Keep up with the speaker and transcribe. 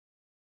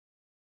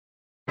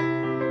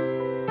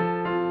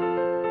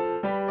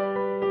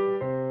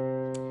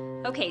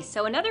Okay,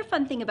 so another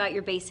fun thing about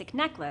your basic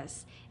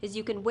necklace is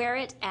you can wear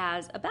it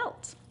as a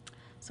belt.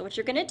 So what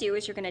you're gonna do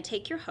is you're gonna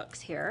take your hooks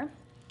here.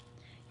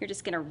 You're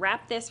just gonna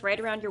wrap this right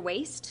around your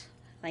waist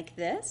like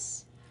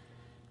this.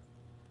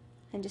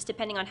 And just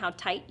depending on how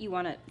tight you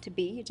want it to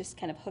be, you just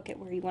kind of hook it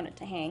where you want it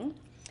to hang.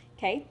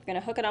 Okay, you're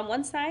gonna hook it on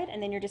one side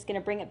and then you're just gonna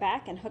bring it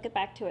back and hook it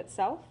back to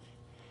itself,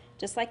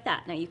 just like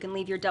that. Now you can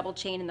leave your double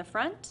chain in the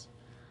front,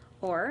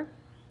 or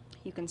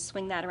you can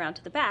swing that around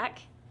to the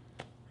back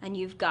and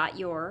you've got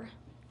your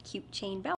cute chain belt.